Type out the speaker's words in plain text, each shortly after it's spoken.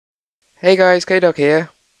Hey guys, K-Dog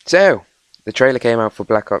here. So, the trailer came out for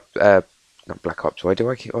Black Ops, not Black Ops, why do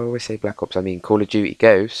I always say Black Ops? I mean Call of Duty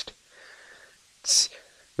Ghost. It's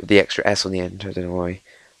with the extra S on the end, I don't know why.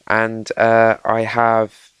 And I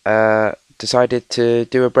have decided to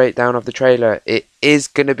do a breakdown of the trailer. It is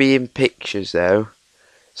going to be in pictures though,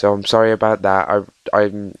 so I'm sorry about that.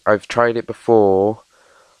 I've tried it before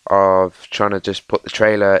of trying to just put the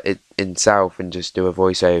trailer in self and just do a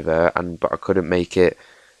voiceover, but I couldn't make it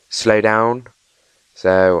slow down.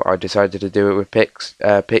 So I decided to do it with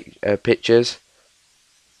pictures.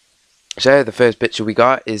 So the first picture we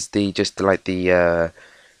got is the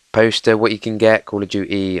poster. What you can get, Call of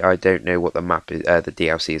Duty. I don't know what the map is. The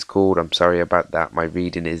DLC is called. I'm sorry about that. My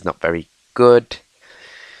reading is not very good.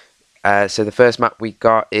 So the first map we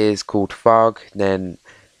got is called Fog. Then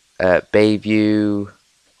Bayview,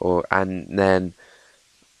 and then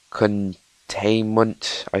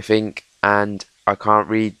Containment, I think, and I can't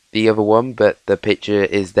read the other one, but the picture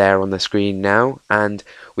is there on the screen now. And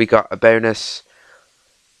we got a bonus,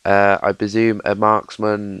 I presume a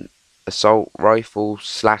marksman assault rifle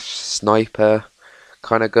slash sniper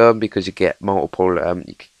kind of gun, because you get multiple,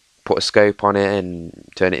 you can put a scope on it and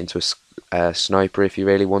turn it into a sniper if you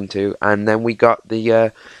really want to. And then we got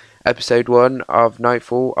the episode 1 of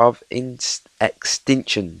Nightfall of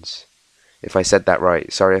Extinctions, if I said that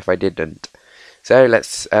right. Sorry if I didn't. So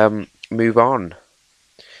let's move on.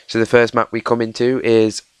 So the first map we come into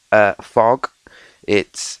is Fog.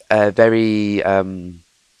 It's very,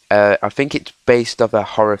 I think it's based off a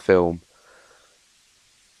horror film.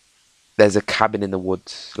 There's a cabin in the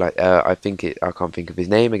woods. I can't think of his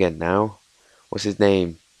name again now. What's his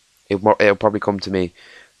name? It'll probably come to me.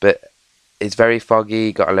 But it's very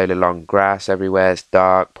foggy. Got a load of long grass everywhere. It's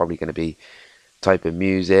dark. Probably going to be type of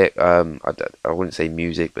music. I wouldn't say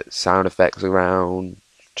music, but sound effects around.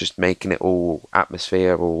 Just making it all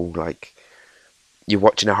atmosphere, all like you're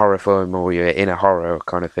watching a horror film or you're in a horror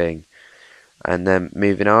kind of thing. And then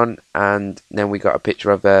moving on, and then we got a picture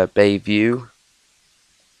of Bayview,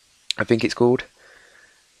 I think it's called.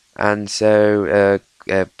 And so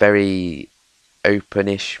a very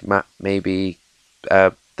openish map, maybe.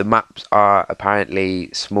 The maps are apparently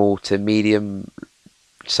small to medium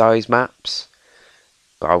size maps,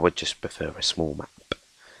 but I would just prefer a small map.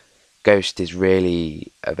 Ghost is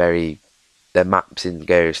really the maps in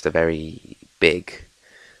Ghost are very big.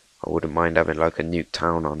 I wouldn't mind having like a nuke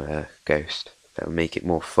town on a Ghost. That would make it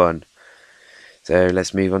more fun. So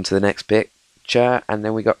let's move on to the next picture, and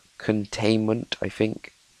then we got Containment, I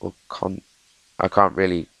think, or I can't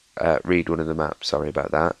really read one of the maps. Sorry about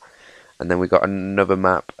that. And then we got another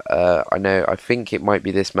map. I think it might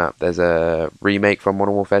be this map. There's a remake from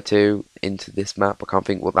Modern Warfare 2 into this map. I can't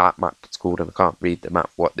think what that map is called, and I can't read the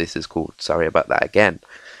map what this is called. Sorry about that again.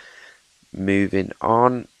 Moving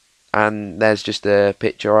on, and there's just a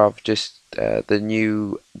picture of just the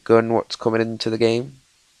new gun, what's coming into the game.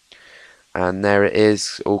 And there it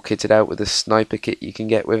is, all kitted out with a sniper kit you can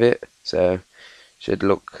get with it. So should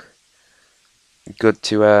look good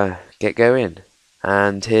to get going.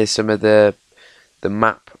 And here's some of the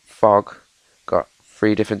map Fog. Got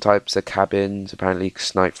 3 different types of cabins. Apparently you can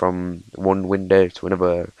snipe from one window to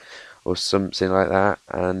another or something like that.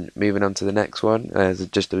 And moving on to the next one, there's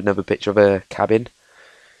just another picture of a cabin.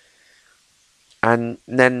 And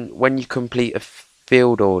then when you complete a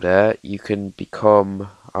field order, you can become,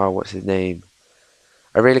 what's his name?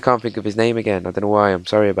 I really can't think of his name again. I don't know why. I'm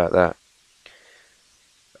sorry about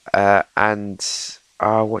that.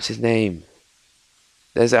 What's his name?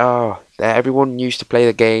 Everyone used to play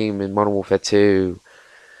the game in Modern Warfare 2.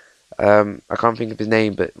 I can't think of his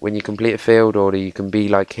name, but when you complete a field order, you can be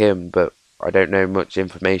like him. But I don't know much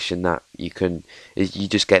information that you can. You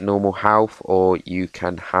just get normal health, or you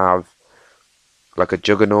can have like a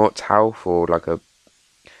juggernaut health, or like a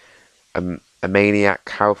maniac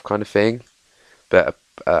health kind of thing. But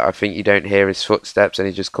I think you don't hear his footsteps, and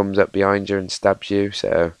he just comes up behind you and stabs you.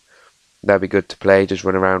 So that'd be good to play. Just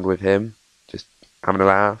run around with him, having a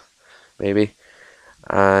laugh, maybe.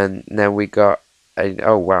 And then we got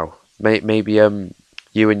maybe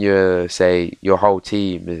you and your whole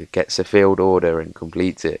team gets a field order and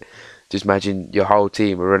completes it. Just imagine your whole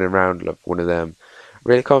team are running around like one of them.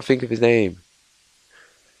 Really can't think of his name.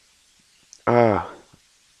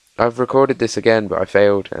 I've recorded this again, but I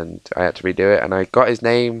failed and I had to redo it, and I got his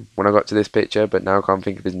name when I got to this picture, but now I can't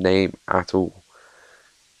think of his name at all.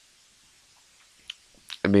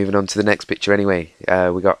 And moving on to the next picture anyway,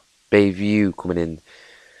 we got Bayview coming in.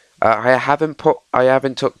 I haven't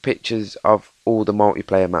took pictures of all the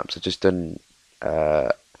multiplayer maps. I've just done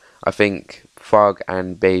I think Fog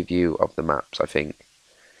and Bayview of the maps, I think.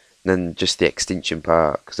 than just the extinction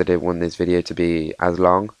part, because I didn't want this video to be as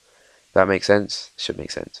long. If that makes sense? Should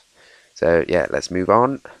make sense. So yeah, let's move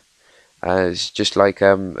on. It's just like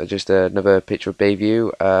just another picture of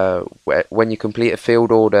Bayview. When you complete a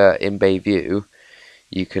field order in Bayview,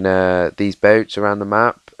 you can these boats around the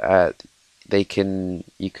map. You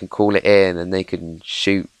can call it in, and they can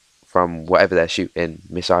shoot from whatever they're shooting,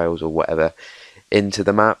 missiles or whatever, into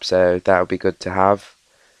the map. So that'll be good to have.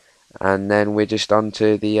 And then we're just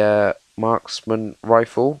onto the marksman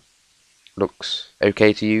rifle. Looks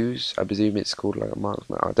okay to use. I presume it's called like a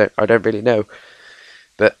marksman. I don't really know,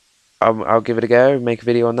 but I'll give it a go. Make a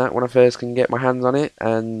video on that when I first can get my hands on it.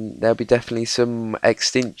 And there'll be definitely some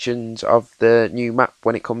extensions of the new map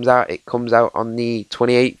when it comes out. It comes out on the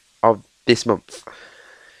 28th of this month.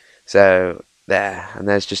 So there, and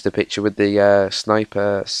there's just a picture with the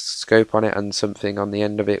sniper scope on it and something on the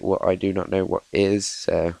end of it. What I do not know what is.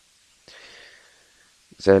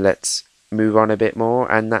 So let's move on a bit more,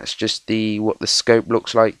 and that's just what the scope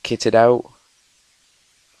looks like kitted out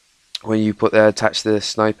when you attach the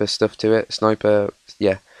sniper stuff to it.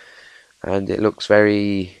 Yeah, and it looks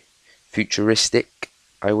very futuristic,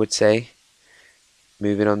 I would say.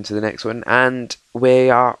 Moving on to the next one, and we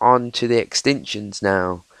are on to the extensions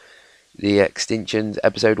now. The extensions,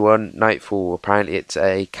 episode 1, Nightfall. Apparently it's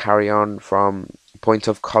a carry-on from Point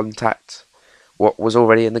of Contact, what was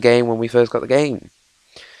already in the game when we first got the game,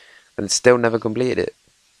 and still never completed it.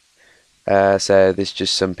 So there's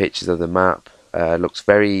just some pictures of the map. Looks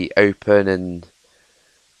very open, and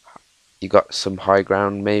you got some high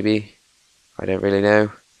ground maybe. I don't really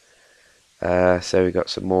know. So we got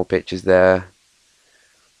some more pictures there.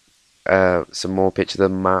 Some more pictures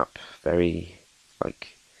of the map. Very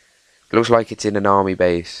looks like it's in an army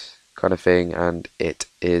base kind of thing, and it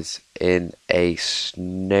is in a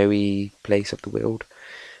snowy place of the world.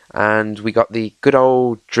 And we got the good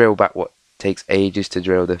old drill back, what takes ages to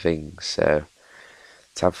drill the things. So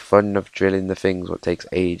let's have fun of drilling the things what takes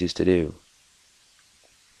ages to do.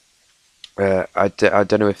 I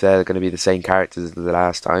don't know if they're going to be the same characters as the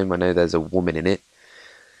last time. I know there's a woman in it.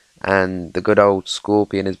 And the good old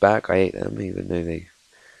Scorpion is back. I hate them, even though they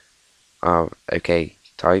are okay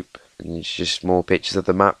type. And it's just more pictures of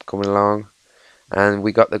the map coming along. And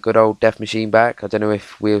we got the good old Death Machine back. I don't know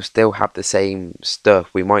if we'll still have the same stuff.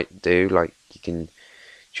 We might do, like, you can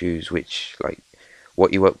choose which, like,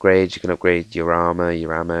 what you upgrade. You can upgrade your armor,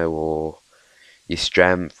 your ammo, or your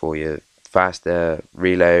strength, or your faster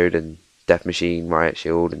reload, and Death Machine, Riot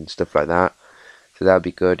Shield, and stuff like that. So that would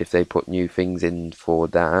be good if they put new things in for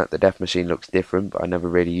that. The Death Machine looks different, but I never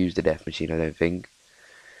really used the Death Machine, I don't think.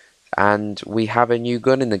 And we have a new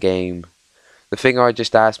gun in the game. The thing I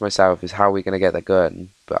just asked myself is how are we going to get the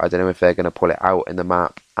gun, but I don't know if they're going to pull it out in the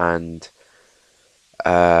map, and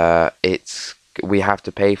we have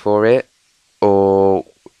to pay for it, or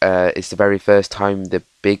it's the very first time the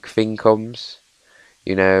big thing comes.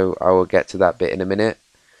 You know, I will get to that bit in a minute.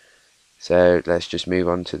 So let's just move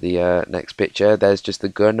on to the next picture. There's just the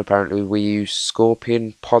gun. Apparently we use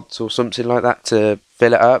Scorpion pods or something like that to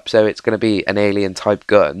fill it up, so it's going to be an alien type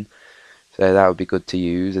gun. So that would be good to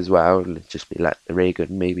use as well. It'll just be like the ray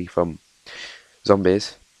gun maybe from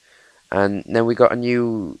zombies. And then we got a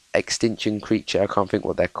new extinction creature. I can't think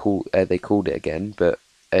what they called it again, but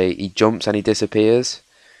he jumps and he disappears.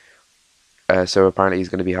 So apparently he's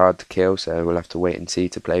going to be hard to kill, so we'll have to wait and see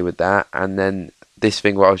to play with that. And then this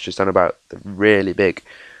thing what I was just on about, the really big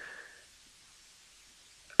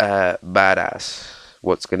badass,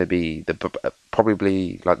 what's going to be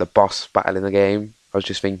probably like the boss battle in the game. I was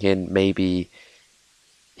just thinking maybe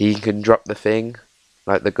he can drop the thing,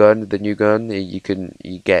 like the gun, the new gun. You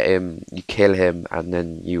get him, you kill him, and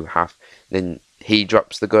then he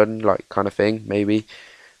drops the gun, like kind of thing, maybe,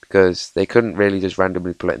 because they couldn't really just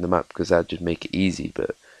randomly put it in the map because that'd just make it easy.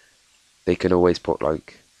 But they can always put,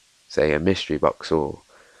 like, say, a mystery box or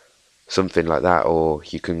something like that, or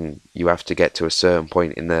you have to get to a certain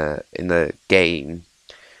point in the game,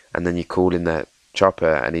 and then you call in the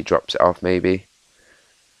chopper and he drops it off maybe.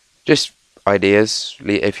 Just ideas.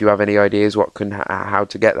 If you have any ideas how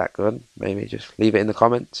to get that gun, maybe just leave it in the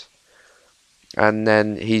comments. And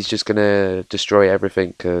then he's just gonna destroy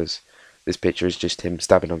everything because this picture is just him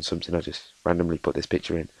stabbing on something. I just randomly put this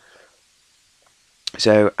picture in.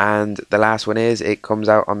 So, and the last one is, it comes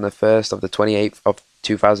out on the 1st of the 28th of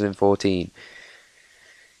 2014.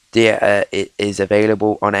 It is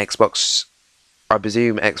available on Xbox, I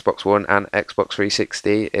presume Xbox One and Xbox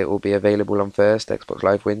 360. It will be available on first. Xbox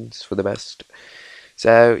Live wins for the best.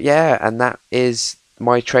 So yeah, and that is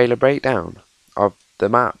my trailer breakdown of the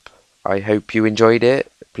map. I hope you enjoyed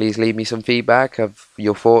it. Please leave me some feedback of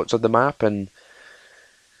your thoughts of the map, and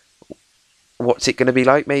what's it going to be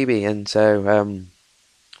like, maybe. And so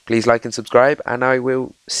please like and subscribe, and I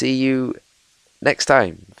will see you next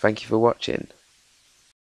time. Thank you for watching.